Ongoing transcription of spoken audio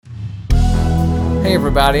Hey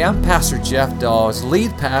everybody, I'm Pastor Jeff Dawes,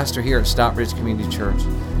 lead pastor here at Stockbridge Community Church.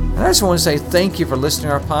 And I just want to say thank you for listening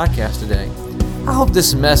to our podcast today. I hope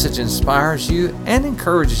this message inspires you and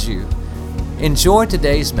encourages you. Enjoy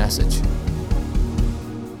today's message.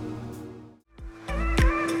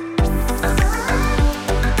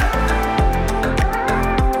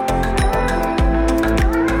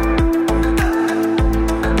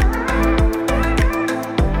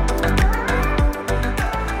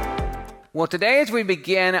 Well, today as we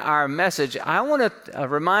begin our message, I want to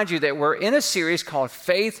remind you that we're in a series called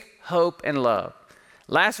Faith, Hope, and Love.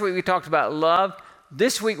 Last week we talked about love.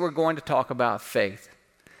 This week we're going to talk about faith.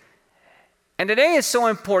 And today is so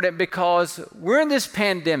important because we're in this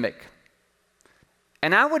pandemic.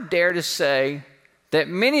 And I would dare to say that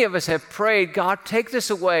many of us have prayed, God, take this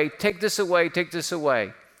away, take this away, take this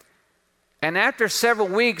away. And after several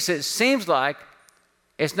weeks, it seems like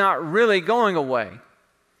it's not really going away.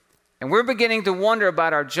 And we're beginning to wonder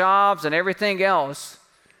about our jobs and everything else.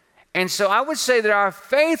 And so I would say that our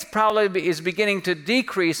faith probably is beginning to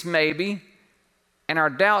decrease maybe, and our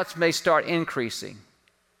doubts may start increasing.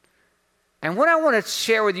 And what I want to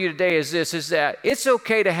share with you today is this, is that it's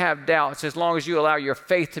okay to have doubts as long as you allow your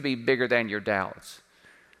faith to be bigger than your doubts.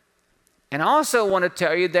 And I also want to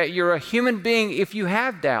tell you that you're a human being if you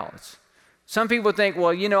have doubts. Some people think, well,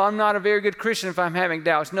 I'm not a very good Christian if I'm having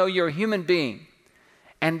doubts. No, you're a human being.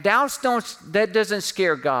 And doubts that doesn't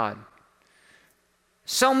scare God.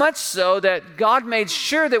 So much so that God made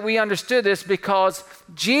sure that we understood this because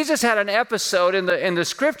Jesus had an episode in the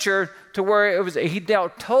scripture to where he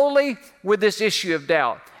dealt totally with this issue of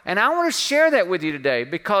doubt. And I want to share that with you today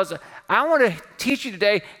because I want to teach you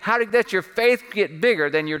today how to let your faith get bigger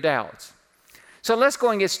than your doubts. So let's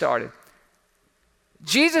go and get started.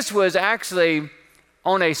 Jesus was actually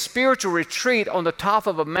on a spiritual retreat on the top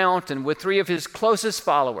of a mountain with three of his closest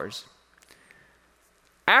followers.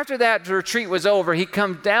 After that retreat was over, he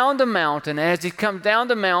comes down the mountain. As he comes down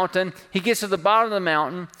the mountain, he gets to the bottom of the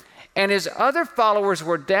mountain, and his other followers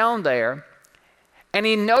were down there, and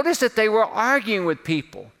he noticed that they were arguing with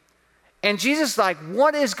people. And Jesus is like,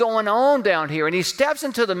 what is going on down here? And he steps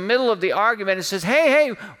into the middle of the argument and says,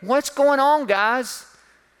 hey, what's going on, guys?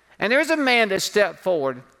 And there's a man that stepped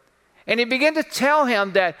forward. And he began to tell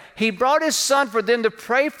him that he brought his son for them to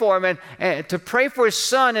pray for him and to pray for his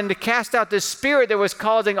son and to cast out this spirit that was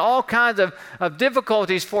causing all kinds of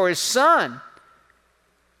difficulties for his son.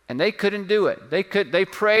 And they couldn't do it. They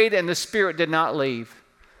prayed and the spirit did not leave.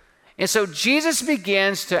 And so Jesus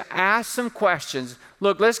begins to ask some questions.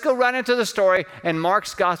 Look, let's go right into the story in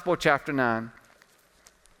Mark's Gospel, chapter 9.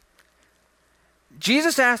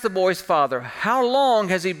 Jesus asked the boy's father, how long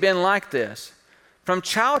has he been like this? From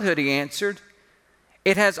childhood, he answered.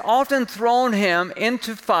 It has often thrown him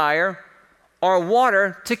into fire or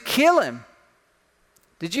water to kill him.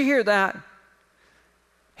 Did you hear that?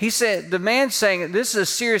 He said, the man's saying, this is a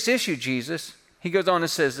serious issue, Jesus. He goes on and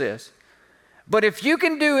says this. But if you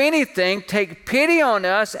can do anything, take pity on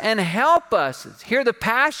us and help us. Hear the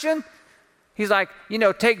passion? He's like,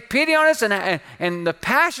 take pity on us and the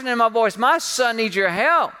passion in my voice. My son needs your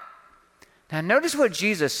help. Now notice what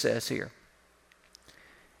Jesus says here.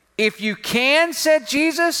 If you can, said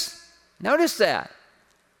Jesus, notice that.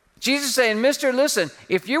 Jesus saying, mister, listen,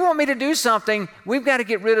 if you want me to do something, we've got to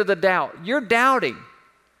get rid of the doubt. You're doubting.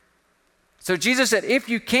 So Jesus said, if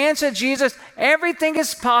you can, said Jesus, everything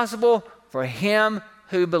is possible for him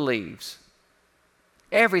who believes.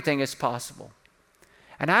 Everything is possible.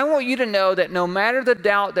 And I want you to know that no matter the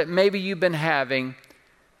doubt that maybe you've been having,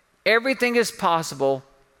 everything is possible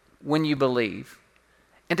when you believe.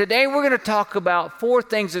 And today we're going to talk about 4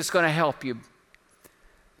 things that's going to help you.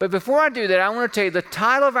 But before I do that, I want to tell you the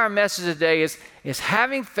title of our message today is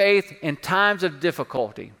Having Faith in Times of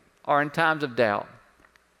Difficulty or in Times of Doubt.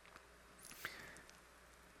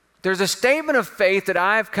 There's a statement of faith that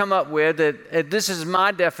I've come up with that this is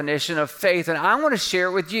my definition of faith, and I want to share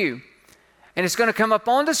it with you. And it's going to come up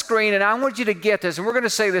on the screen, and I want you to get this. And we're going to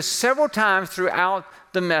say this several times throughout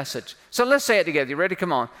the message. So let's say it together. You ready?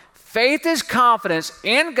 Come on. Faith is confidence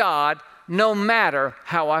in God no matter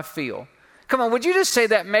how I feel. Come on, would you just say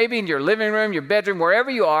that maybe in your living room, your bedroom, wherever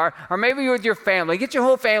you are, or maybe you're with your family. Get your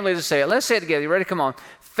whole family to say it. Let's say it together. You ready? Come on.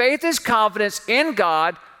 Faith is confidence in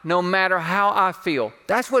God no matter how I feel.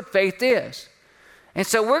 That's what faith is. And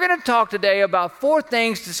so we're going to talk today about 4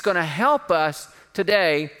 things that's going to help us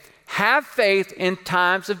today have faith in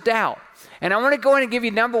times of doubt. And I want to go in and give you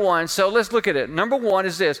number 1. So let's look at it. Number 1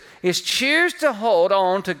 is this, is choose to hold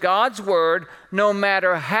on to God's word no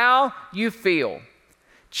matter how you feel.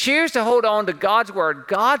 Choose to hold on to God's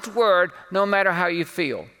word no matter how you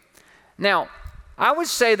feel. Now, I would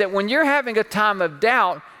say that when you're having a time of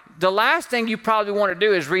doubt, the last thing you probably want to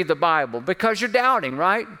do is read the Bible because you're doubting,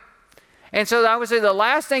 right? And so I would say the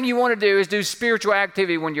last thing you want to do is do spiritual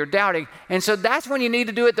activity when you're doubting. And so that's when you need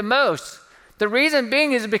to do it the most. The reason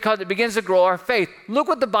being is because it begins to grow our faith. Look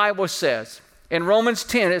what the Bible says. In Romans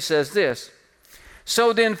 10, it says this.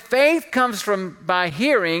 So then faith comes by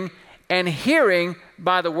hearing, and hearing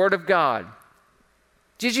by the word of God.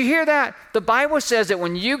 Did you hear that? The Bible says that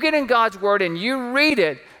when you get in God's word and you read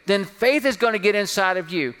it, then faith is going to get inside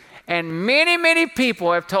of you. And many, many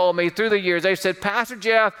people have told me through the years, they've said, Pastor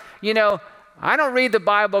Jeff, you know, I don't read the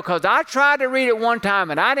Bible because I tried to read it one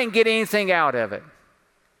time and I didn't get anything out of it.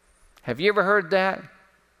 Have you ever heard that?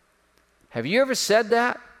 Have you ever said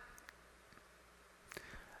that?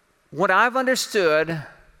 What I've understood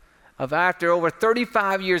of after over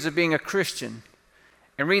 35 years of being a Christian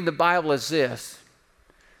and reading the Bible is this,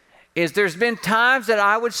 is there's been times that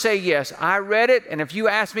I would say, yes, I read it, and if you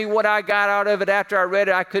asked me what I got out of it after I read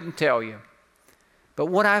it, I couldn't tell you. But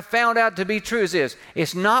what I found out to be true is this,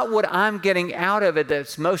 it's not what I'm getting out of it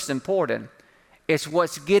that's most important. It's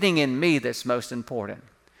what's getting in me that's most important.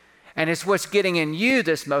 And it's what's getting in you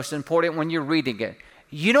that's most important when you're reading it.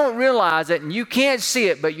 You don't realize it and you can't see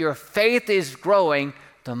it, but your faith is growing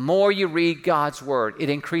the more you read God's word. It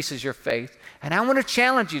increases your faith. And I want to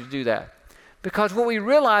challenge you to do that. Because what we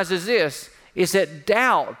realize is this, is that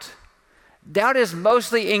doubt is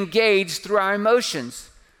mostly engaged through our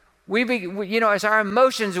emotions. As our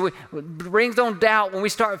emotions brings on doubt, when we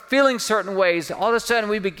start feeling certain ways, all of a sudden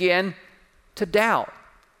we begin to doubt.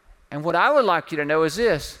 And what I would like you to know is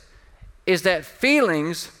this, is that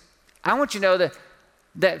feelings, I want you to know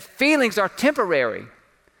that feelings are temporary.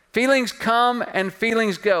 Feelings come and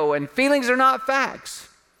feelings go, and feelings are not facts.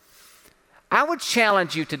 I would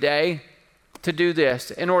challenge you today to do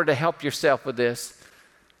this in order to help yourself with this,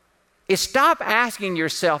 is stop asking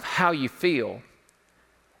yourself how you feel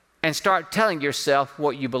and start telling yourself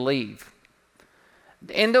what you believe.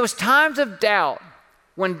 In those times of doubt,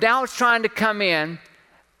 when doubt's trying to come in,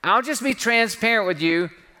 I'll just be transparent with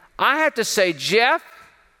you. I have to say, Jeff,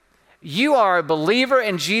 you are a believer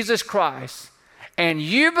in Jesus Christ. And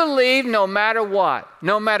you believe no matter what,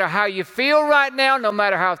 no matter how you feel right now, no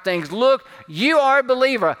matter how things look, you are a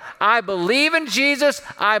believer. I believe in Jesus.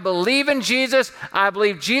 I believe in Jesus. I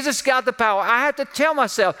believe Jesus got the power. I have to tell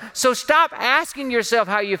myself. So stop asking yourself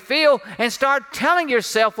how you feel and start telling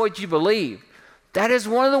yourself what you believe. That is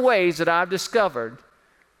one of the ways that I've discovered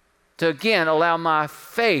to, again, allow my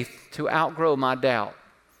faith to outgrow my doubt.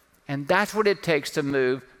 And that's what it takes to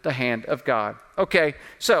move the hand of God. Okay,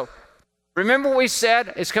 so remember what we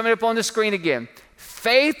said? It's coming up on the screen again.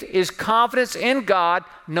 Faith is confidence in God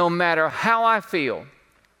no matter how I feel.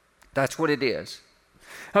 That's what it is.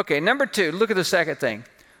 Okay, number 2, look at the second thing.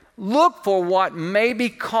 Look for what may be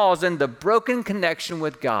causing the broken connection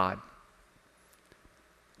with God.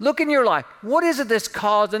 Look in your life. What is it that's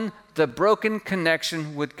causing the broken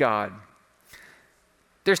connection with God?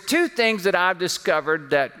 There's 2 things that I've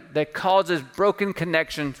discovered that causes broken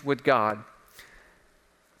connections with God.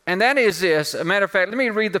 And that is this. A matter of fact, let me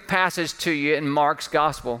read the passage to you in Mark's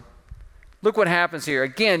gospel. Look what happens here.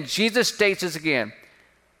 Again, Jesus states this again.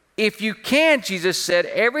 If you can, Jesus said,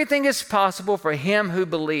 everything is possible for him who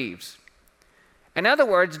believes. In other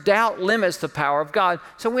words, doubt limits the power of God.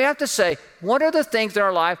 So we have to say, what are the things in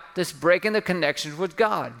our life that's breaking the connections with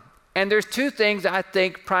God? And there's 2 things I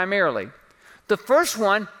think primarily. The first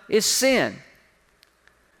one is sin.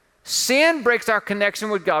 Sin breaks our connection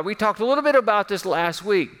with God. We talked a little bit about this last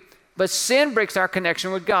week, but sin breaks our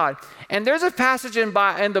connection with God. And there's a passage in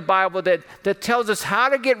the Bible that tells us how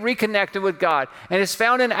to get reconnected with God. And it's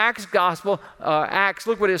found in Acts gospel. Acts,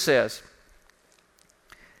 look what it says.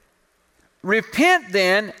 Repent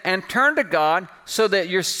then and turn to God so that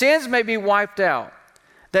your sins may be wiped out,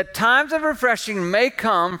 that times of refreshing may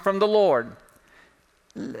come from the Lord.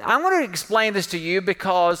 I want to explain this to you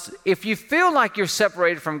because if you feel like you're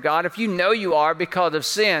separated from God, if you know you are because of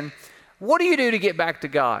sin, what do you do to get back to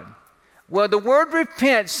God? Well, the word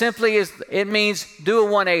repent simply means do a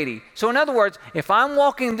 180. So in other words, if I'm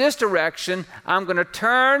walking this direction, I'm going to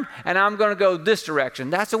turn and I'm going to go this direction.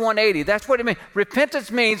 That's a 180. That's what it means.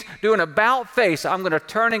 Repentance means do an about face. I'm going to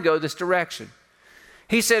turn and go this direction.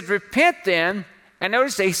 He says, repent then, and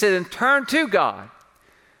notice he said, and turn to God.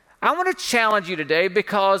 I want to challenge you today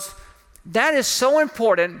because that is so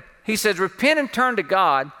important. He says, repent and turn to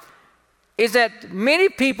God, is that many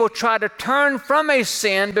people try to turn from a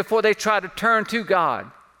sin before they try to turn to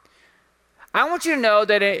God. I want you to know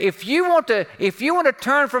that if you want to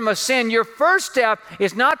turn from a sin, your first step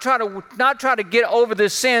is not try to get over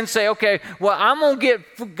this sin. Say, okay, well,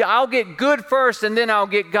 I'll get good first and then I'll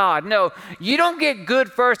get God. No, you don't get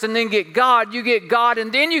good first and then get God. You get God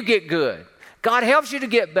and then you get good. God helps you to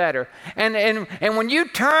get better. And when you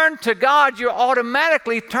turn to God, you're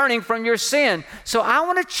automatically turning from your sin. So I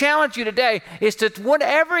want to challenge you today is to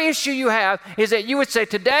whatever issue you have is that you would say,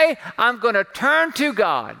 today I'm going to turn to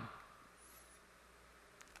God.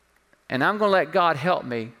 And I'm going to let God help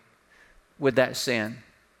me with that sin.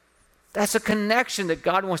 That's a connection that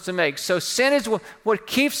God wants to make. So sin is what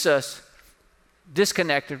keeps us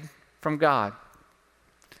disconnected from God.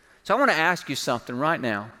 So I want to ask you something right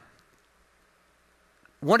now.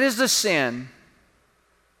 What is the sin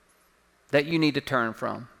that you need to turn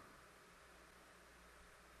from?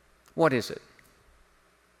 What is it?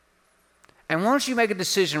 And why don't you make a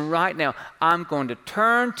decision right now? I'm going to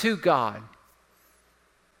turn to God.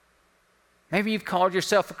 Maybe you've called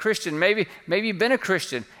yourself a Christian. Maybe you've been a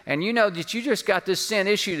Christian and you know that you just got this sin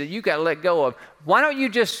issue that you got to let go of. Why don't you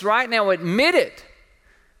just right now admit it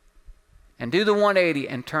and do the 180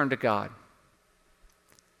 and turn to God?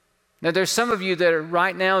 Now, there's some of you that are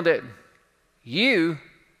right now that you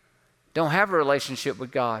don't have a relationship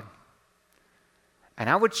with God. And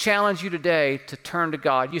I would challenge you today to turn to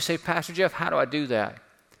God. You say, Pastor Jeff, how do I do that?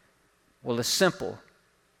 Well, it's simple.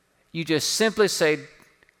 You just simply say,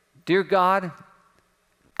 Dear God,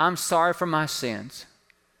 I'm sorry for my sins.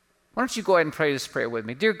 Why don't you go ahead and pray this prayer with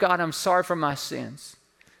me? Dear God, I'm sorry for my sins.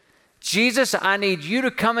 Jesus, I need you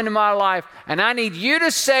to come into my life, and I need you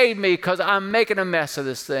to save me because I'm making a mess of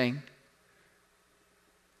this thing.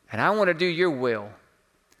 And I want to do your will.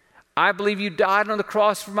 I believe you died on the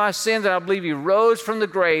cross for my sins, and I believe you rose from the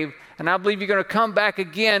grave, and I believe you're going to come back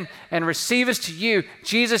again and receive us to you.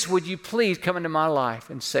 Jesus, would you please come into my life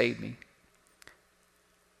and save me?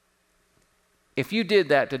 If you did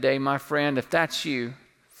that today, my friend, if that's you,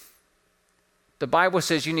 the Bible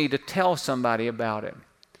says you need to tell somebody about it.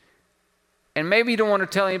 And maybe you don't want to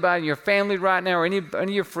tell anybody in your family right now or any of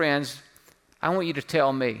your friends. I want you to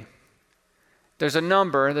tell me. There's a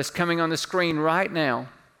number that's coming on the screen right now.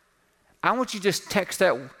 I want you to just text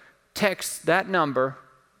that number,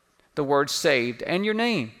 the word saved, and your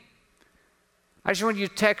name. I just want you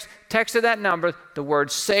to text to that number the word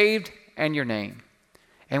saved and your name.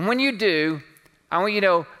 And when you do, I want you to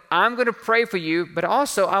know I'm going to pray for you, but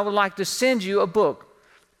also I would like to send you a book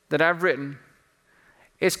that I've written.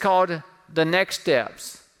 It's called The Next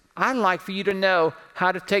Steps. I'd like for you to know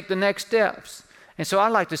how to take the next steps. And so I'd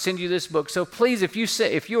like to send you this book. So please,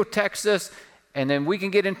 if you'll text us and then we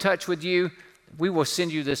can get in touch with you, we will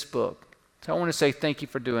send you this book. So I want to say thank you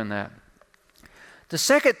for doing that. The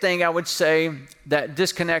second thing I would say that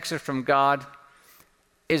disconnects us from God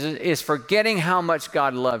is forgetting how much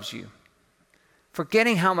God loves you.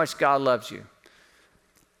 Forgetting how much God loves you.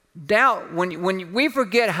 Doubt, when we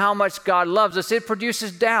forget how much God loves us, it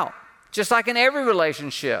produces doubt, just like in every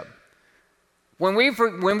relationship. When we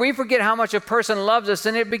forget how much a person loves us,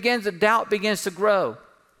 then doubt begins to grow.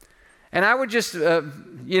 And I would just,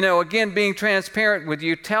 again, being transparent with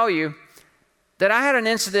you, tell you that I had an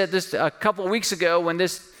incident a couple of weeks ago when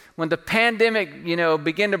the pandemic,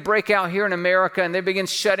 began to break out here in America, and they began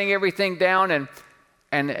shutting everything down,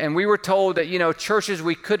 and we were told that, churches,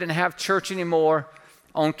 we couldn't have church anymore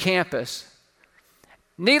on campus.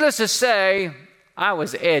 Needless to say, I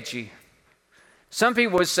was edgy. Some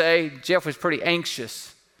people would say Jeff was pretty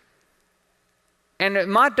anxious.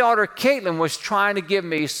 And my daughter, Caitlin, was trying to give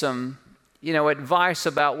me some, advice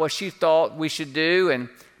about what she thought we should do,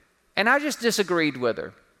 and I just disagreed with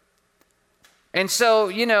her. And so,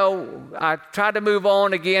 I tried to move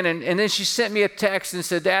on again, and then she sent me a text and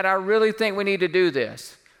said, Dad, I really think we need to do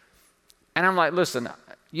this. And I'm like, listen,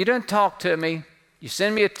 you didn't talk to me. You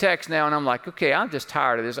send me a text now, and I'm like, okay, I'm just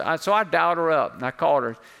tired of this. So I dialed her up, and I called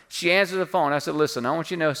her. She answered the phone. I said, listen, I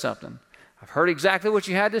want you to know something. I've heard exactly what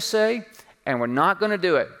you had to say, and we're not going to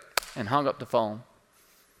do it, and hung up the phone.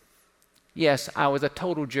 Yes, I was a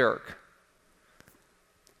total jerk.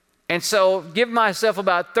 And so give myself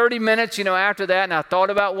about 30 minutes, after that, and I thought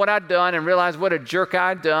about what I'd done and realized what a jerk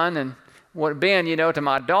I'd done, and what been, to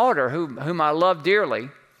my daughter, whom I love dearly.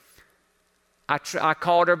 I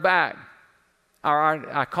called her back.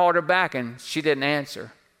 I called her back, and she didn't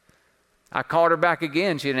answer. I called her back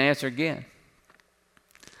again. She didn't answer again.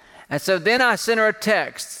 And so then I sent her a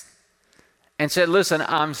text and said, listen,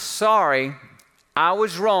 I'm sorry. I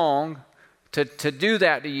was wrong to do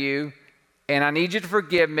that to you, and I need you to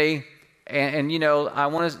forgive me, and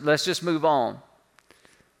let's just move on.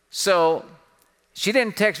 So She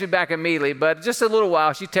didn't text me back immediately, but just a little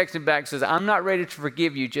while, she texted me back and says, I'm not ready to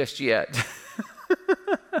forgive you just yet.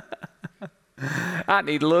 I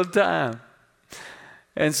need a little time.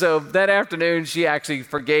 And so that afternoon, she actually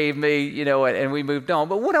forgave me, and we moved on.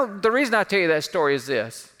 But the reason I tell you that story is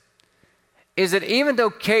this, is that even though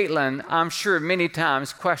Caitlin, I'm sure many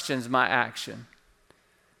times questions my action,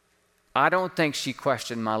 I don't think she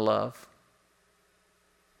questioned my love.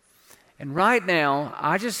 And right now,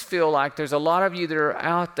 I just feel like there's a lot of you that are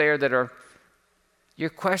out there you're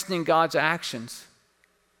questioning God's actions.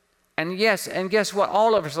 And yes, and guess what?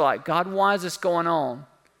 All of us are like, God, why is this going on?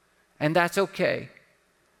 And that's okay.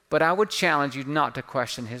 But I would challenge you not to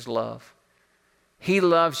question his love. He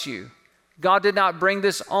loves you. God did not bring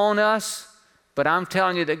this on us, but I'm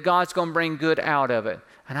telling you that God's going to bring good out of it.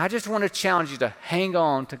 And I just want to challenge you to hang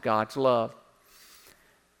on to God's love.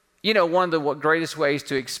 One of the greatest ways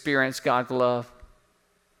to experience God's love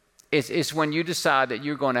is when you decide that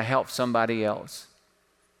you're going to help somebody else.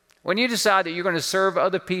 When you decide that you're going to serve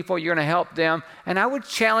other people, you're going to help them. And I would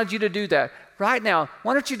challenge you to do that. Right now,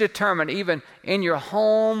 why don't you determine, even in your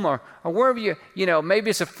home or wherever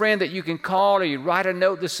maybe it's a friend that you can call, or you write a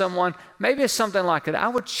note to someone. Maybe it's something like that. I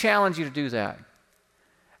would challenge you to do that.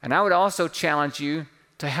 And I would also challenge you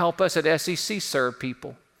to help us at SEC serve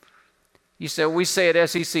people. We say at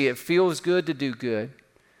SEC, it feels good to do good.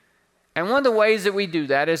 And one of the ways that we do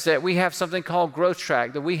that is that we have something called Growth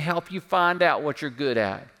Track, that we help you find out what you're good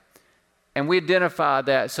at. And we identify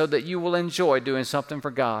that so that you will enjoy doing something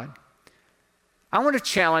for God. I want to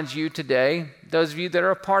challenge you today, those of you that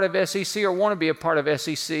are a part of SEC or want to be a part of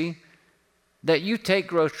SEC, that you take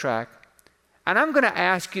Growth Track. And I'm going to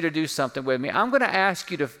ask you to do something with me. I'm going to ask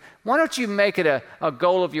you why don't you make it a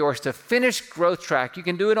goal of yours to finish Growth Track? You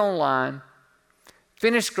can do it online.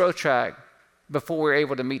 Finish Growth Track before we're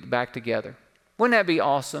able to meet back together. Wouldn't that be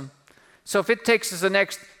awesome? So if it takes us the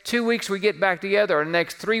next 2 weeks we get back together, or the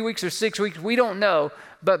next 3 weeks or 6 weeks, we don't know.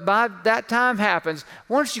 But by that time happens,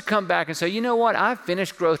 once you come back and say, you know what, I've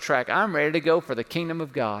finished Growth Track. I'm ready to go for the kingdom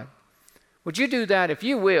of God. Would you do that? If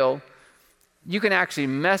you will, you can actually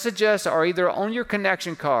message us, or either on your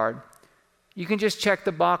connection card, you can just check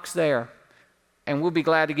the box there, and we'll be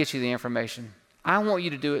glad to get you the information. I want you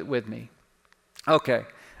to do it with me. Okay.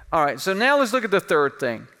 All right. So now let's look at the third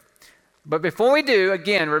thing. But before we do,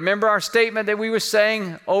 again, remember our statement that we were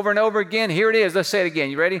saying over and over again? Here it is. Let's say it again.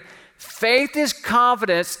 You ready? Faith is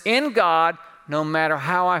confidence in God no matter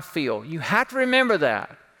how I feel. You have to remember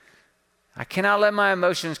that. I cannot let my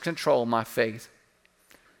emotions control my faith.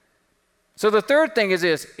 So the third thing is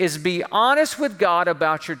this, is be honest with God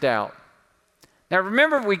about your doubt. Now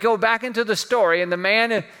remember, we go back into the story, and the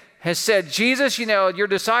man has said, Jesus, your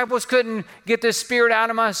disciples couldn't get this spirit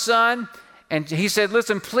out of my son. And he said,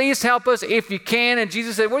 listen, please help us if you can. And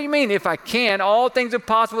Jesus said, what do you mean if I can? All things are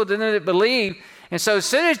possible to them that believe. And so as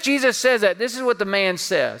soon as Jesus says that, this is what the man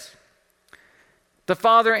says. The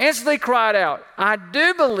father instantly cried out, I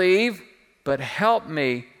do believe, but help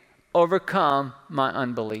me overcome my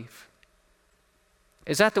unbelief.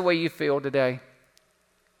 Is that the way you feel today?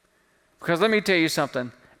 Because let me tell you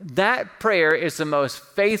something. That prayer is the most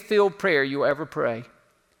faith-filled prayer you'll ever pray.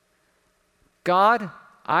 God,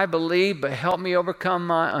 I believe, but help me overcome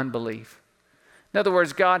my unbelief. In other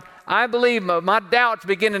words, God, I believe, but my doubt's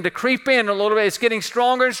beginning to creep in a little bit. It's getting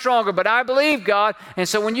stronger and stronger, but I believe, God. And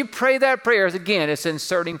so when you pray that prayer, again, it's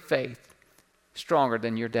inserting faith stronger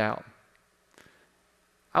than your doubt.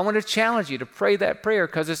 I want to challenge you to pray that prayer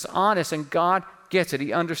because it's honest and God gets it.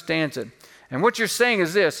 He understands it. And what you're saying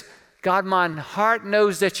is this, God, my heart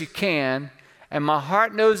knows that you can, and my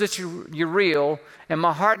heart knows that you're real, and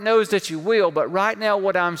my heart knows that you will, but right now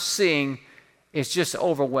what I'm seeing is just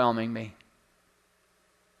overwhelming me.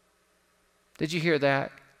 Did you hear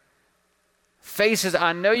that? Faith says,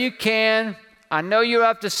 I know you can, I know you're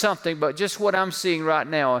up to something, but just what I'm seeing right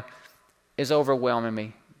now is overwhelming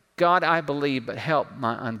me. God, I believe, but help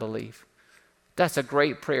my unbelief. That's a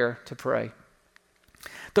great prayer to pray.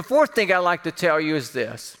 The fourth thing I'd like to tell you is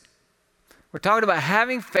this. We're talking about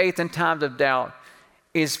having faith in times of doubt.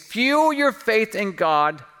 Is fuel your faith in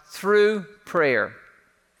God through prayer.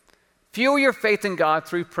 Fuel your faith in God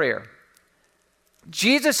through prayer.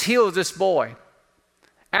 Jesus heals this boy.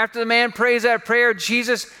 After the man prays that prayer,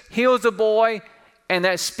 Jesus heals the boy, and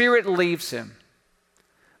that spirit leaves him.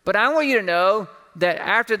 But I want you to know that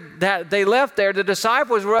after that they left there, the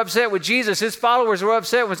disciples were upset with Jesus. His followers were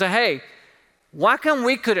upset and said, hey, why come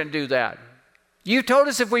we couldn't do that? You told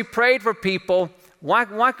us if we prayed for people,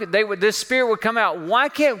 why could this spirit would come out? Why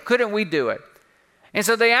couldn't we do it? And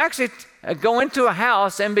so they actually go into a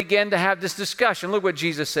house and begin to have this discussion. Look what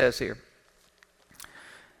Jesus says here.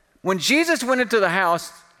 When Jesus went into the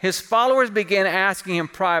house, his followers began asking him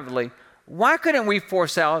privately, "Why couldn't we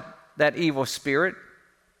force out that evil spirit?"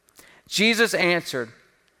 Jesus answered,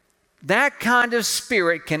 "That kind of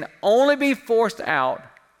spirit can only be forced out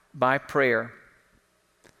by prayer."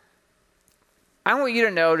 I want you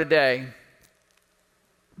to know today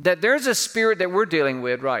that there's a spirit that we're dealing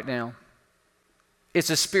with right now. It's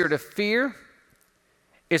a spirit of fear,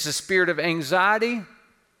 it's a spirit of anxiety,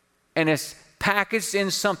 and it's packaged in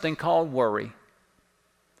something called worry.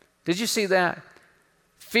 Did you see that?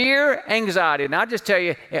 Fear, anxiety. And I'll just tell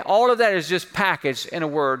you, all of that is just packaged in a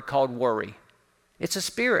word called worry. It's a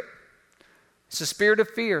spirit. It's a spirit of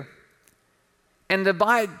fear. And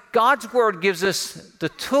God's Word gives us the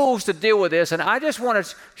tools to deal with this. And I just want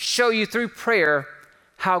to show you through prayer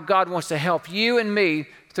how God wants to help you and me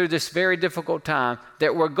through this very difficult time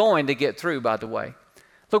that we're going to get through, by the way.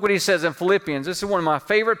 Look what he says in Philippians. This is one of my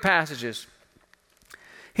favorite passages.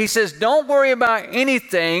 He says, "Don't worry about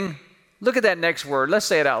anything." Look at that next word. Let's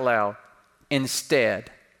say it out loud.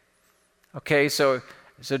 Instead. Okay, so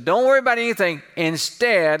don't worry about anything.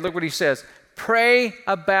 Instead, look what he says. Pray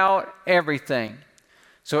about everything.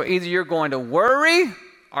 So either you're going to worry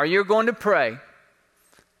or you're going to pray.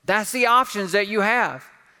 That's the options that you have.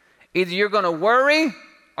 Either you're going to worry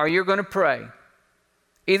or you're going to pray.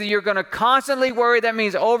 Either you're going to constantly worry, that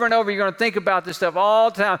means over and over you're going to think about this stuff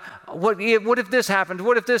all the time. What if this happens?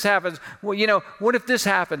 What if this happens? Well, what if this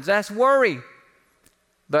happens? That's worry.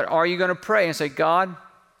 But are you going to pray and say, "God,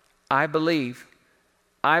 I believe.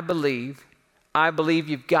 I believe. I believe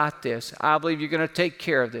you've got this. I believe you're going to take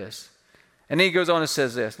care of this." And then he goes on and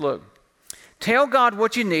says this, look, "Tell God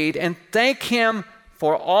what you need and thank him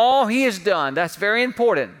for all he has done." That's very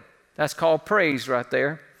important. That's called praise right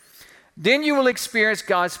there. "Then you will experience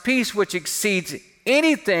God's peace, which exceeds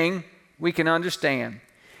anything we can understand.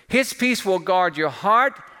 His peace will guard your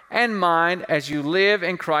heart and mind as you live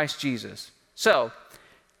in Christ Jesus." So,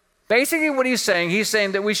 basically what he's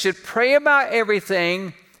saying that we should pray about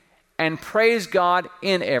everything and praise God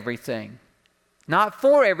in everything. Not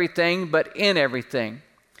for everything, but in everything.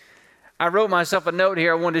 I wrote myself a note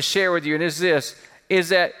here I wanted to share with you, and it's this, is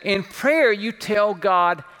that in prayer you tell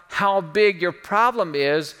God how big your problem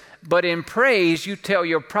is, but in praise you tell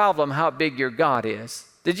your problem how big your God is.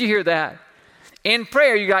 Did you hear that? In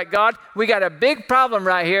prayer, you got, "God, we got a big problem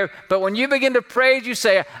right here." But when you begin to praise, you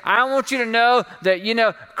say, "I want you to know that,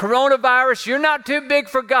 coronavirus, you're not too big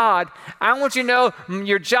for God. I want you to know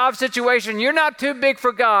your job situation, you're not too big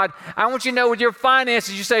for God. I want you to know with your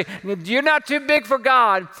finances, you say, you're not too big for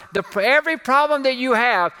God." Every problem that you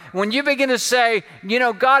have, when you begin to say,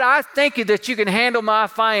 "God, I thank you that you can handle my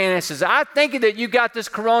finances. I thank you that you got this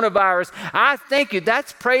coronavirus. I thank you."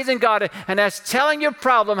 That's praising God, and that's telling your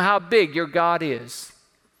problem how big your God is.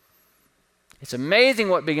 It's amazing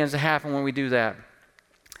what begins to happen when we do that.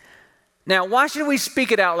 Now, why should we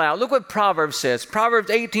speak it out loud? Look what Proverbs says. Proverbs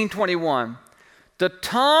 18:21. "The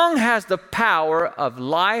tongue has the power of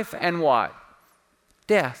life and" what?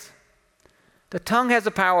 Death. The tongue has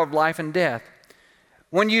the power of life and death.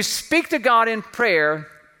 When you speak to God in prayer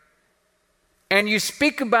and you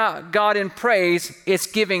speak about God in praise, it's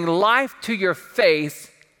giving life to your faith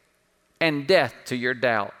and death to your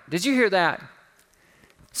doubt. Did you hear that?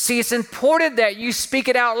 See, it's important that you speak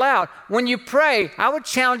it out loud. When you pray, I would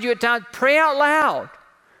challenge you at times, pray out loud.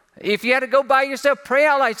 If you had to go by yourself, pray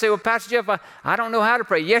out loud. You say, "Well, Pastor Jeff, I don't know how to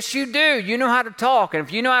pray." Yes, you do. You know how to talk. And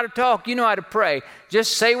if you know how to talk, you know how to pray.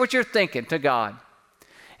 Just say what you're thinking to God.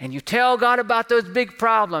 And you tell God about those big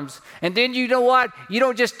problems. And then you know what? You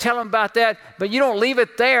don't just tell him about that, but you don't leave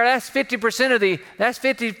it there. That's 50% of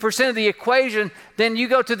the equation. Then you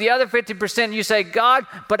go to the other 50% and you say, "God,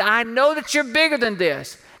 but I know that you're bigger than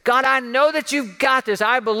this. God, I know that you've got this.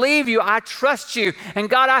 I believe you. I trust you. And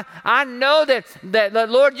God, I know that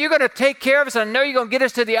Lord, you're going to take care of us. I know you're going to get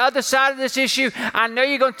us to the other side of this issue. I know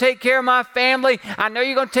you're going to take care of my family. I know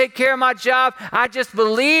you're going to take care of my job. I just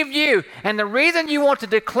believe you." And the reason you want to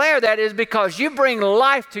declare that is because you bring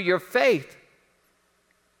life to your faith.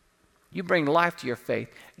 You bring life to your faith.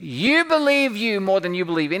 You believe you more than you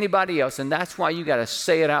believe anybody else. And that's why you got to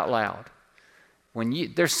say it out loud.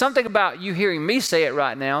 There's something about you hearing me say it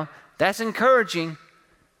right now, that's encouraging.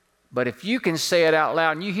 But if you can say it out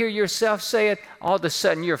loud and you hear yourself say it, all of a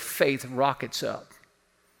sudden your faith rockets up.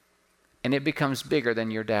 And it becomes bigger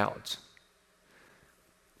than your doubts.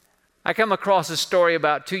 I come across a story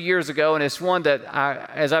about 2 years ago, and it's one that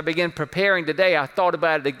as I began preparing today, I thought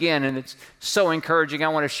about it again, and it's so encouraging. I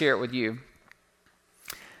want to share it with you.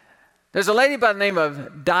 There's a lady by the name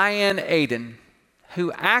of Diane Aden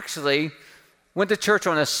who actually went to church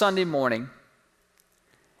on a Sunday morning.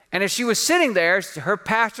 And as she was sitting there, her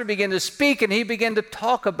pastor began to speak, and he began to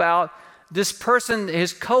talk about this person,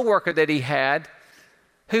 his coworker that he had,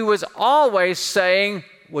 who was always saying,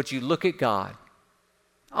 "Would you look at God?"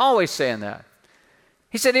 Always saying that.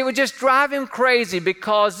 He said it would just drive him crazy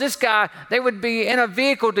because this guy, they would be in a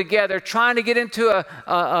vehicle together trying to get into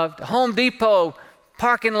a Home Depot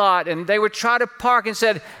parking lot, and they would try to park, and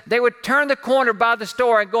said they would turn the corner by the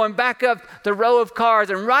store and going back up the row of cars,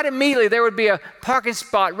 and right immediately there would be a parking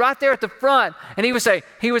spot right there at the front, and he would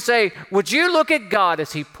say, "Would you look at God?"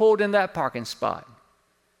 as he pulled in that parking spot.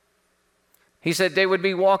 He said they would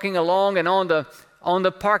be walking along, and on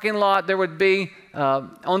the parking lot there would be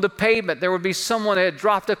on the pavement there would be someone that had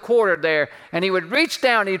dropped a quarter there, and he would reach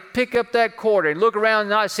down, he'd pick up that quarter and look around and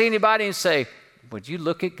not see anybody and say, "Would you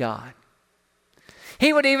look at God?"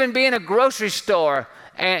 He would even be in a grocery store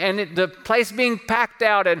and the place being packed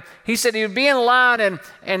out, and he said he would be in line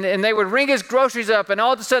and they would ring his groceries up, and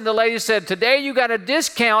all of a sudden the lady said, "Today you got a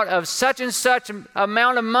discount of such and such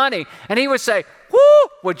amount of money." And he would say, "Whoo,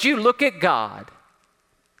 would you look at God?"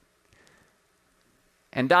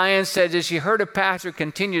 And Diane said as she heard a pastor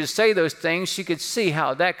continue to say those things, she could see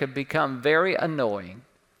how that could become very annoying.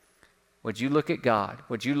 Would you look at God?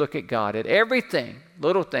 Would you look at God? At everything,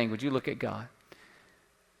 little thing, would you look at God?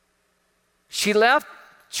 She left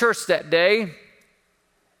church that day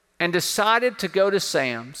and decided to go to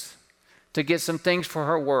Sam's to get some things for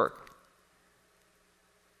her work.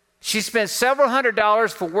 She spent several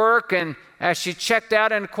 $100s for work, and as she checked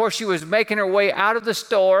out, and of course she was making her way out of the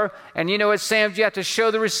store, and you know at Sam's you have to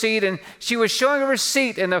show the receipt, and she was showing a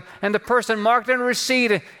receipt, and the person marked on the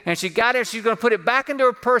receipt, and she got it, she was going to put it back into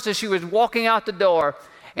her purse as she was walking out the door,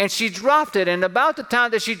 and she dropped it, and about the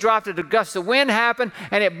time that she dropped it, a gust of wind happened,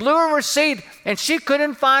 and it blew her receipt, and she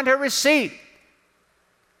couldn't find her receipt.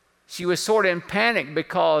 She was sort of in panic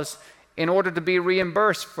because in order to be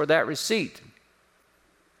reimbursed for that receipt,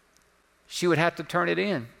 she would have to turn it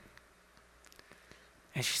in.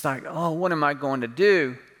 And she's like, "Oh, what am I going to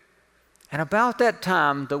do?" And about that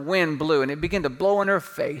time, the wind blew, and it began to blow in her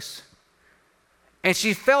face. And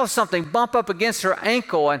she felt something bump up against her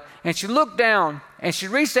ankle, and she looked down, and she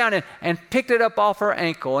reached down and picked it up off her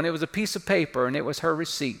ankle, and it was a piece of paper, and it was her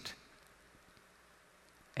receipt.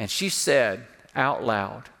 And she said out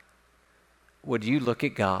loud, "Would you look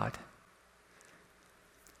at God?"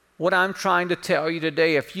 What I'm trying to tell you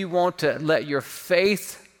today, if you want to let your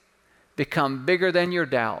faith become bigger than your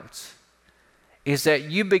doubts, is that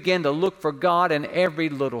you begin to look for God in every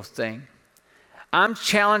little thing. I'm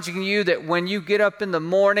challenging you that when you get up in the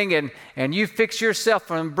morning and you fix yourself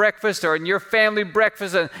from breakfast or in your family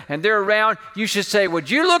breakfast and they're around, you should say,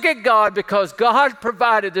 "Would you look at God because God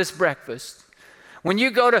provided this breakfast?" When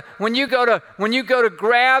you go to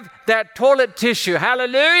grab that toilet tissue,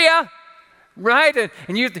 hallelujah, right?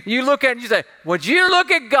 And you look at it and you say, "Would you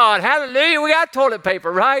look at God? Hallelujah, we got toilet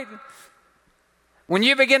paper," right? When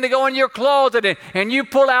you begin to go in your closet and you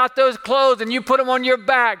pull out those clothes and you put them on your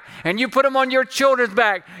back and you put them on your children's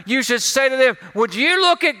back, you should say to them, "Would you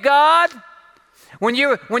look at God?" When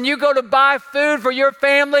you go to buy food for your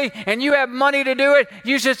family and you have money to do it,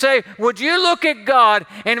 you should say, "Would you look at God?"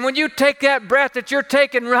 And when you take that breath that you're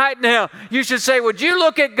taking right now, you should say, "Would you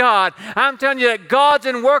look at God?" I'm telling you that God's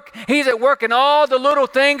in work. He's at work in all the little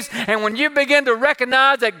things. And when you begin to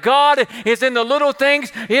recognize that God is in the little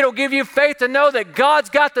things, it'll give you faith to know that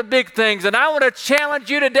God's got the big things. And I want to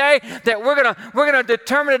challenge you today that we're gonna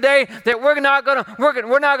determine today that we're not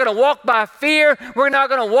gonna walk by fear. We're not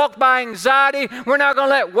gonna walk by anxiety. We're not going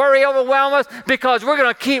to let worry overwhelm us, because we're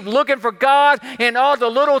going to keep looking for God in all the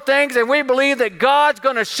little things, and we believe that God's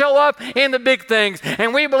going to show up in the big things.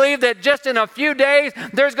 And we believe that just in a few days,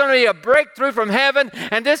 there's going to be a breakthrough from heaven,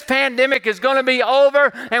 and this pandemic is going to be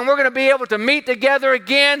over, and we're going to be able to meet together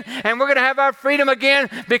again, and we're going to have our freedom again,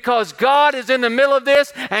 because God is in the middle of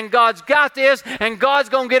this, and God's got this, and God's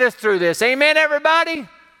going to get us through this. Amen, everybody?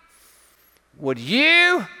 Would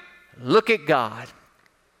you look at God?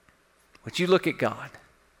 Would you look at God?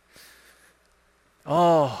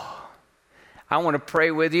 Oh, I want to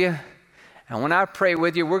pray with you. And when I pray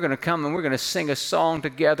with you, we're going to come and we're going to sing a song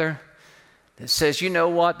together that says, you know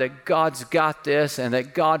what, that God's got this and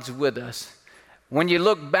that God's with us. When you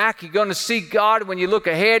look back, you're going to see God. When you look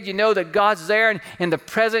ahead, you know that God's there. And in the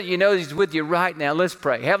present, you know He's with you right now. Let's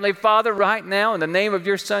pray. Heavenly Father, right now, in the name of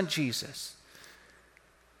your Son, Jesus,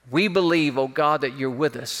 we believe, oh God, that you're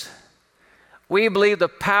with us. We believe the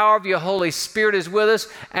power of your Holy Spirit is with us.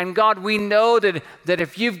 And God, we know that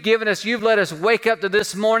if you've given us, you've let us wake up to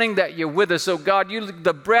this morning, that you're with us. Oh God,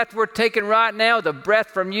 the breath we're taking right now, the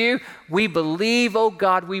breath from you, we believe, oh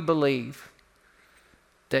God, we believe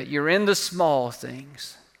that you're in the small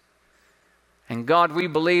things. And God, we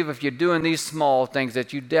believe if you're doing these small things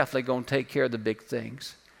that you're definitely going to take care of the big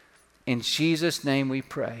things. In Jesus' name we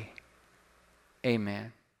pray.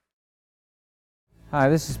 Amen. Hi,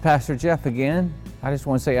 this is Pastor Jeff again. I just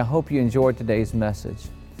want to say I hope you enjoyed today's message.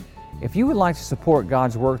 If you would like to support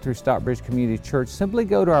God's work through Stockbridge Community Church, simply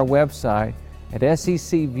go to our website at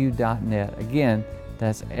sccview.net. Again,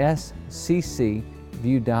 that's sccview.net,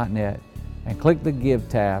 and click the Give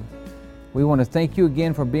tab. We want to thank you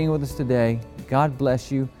again for being with us today. God bless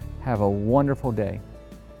you. Have a wonderful day.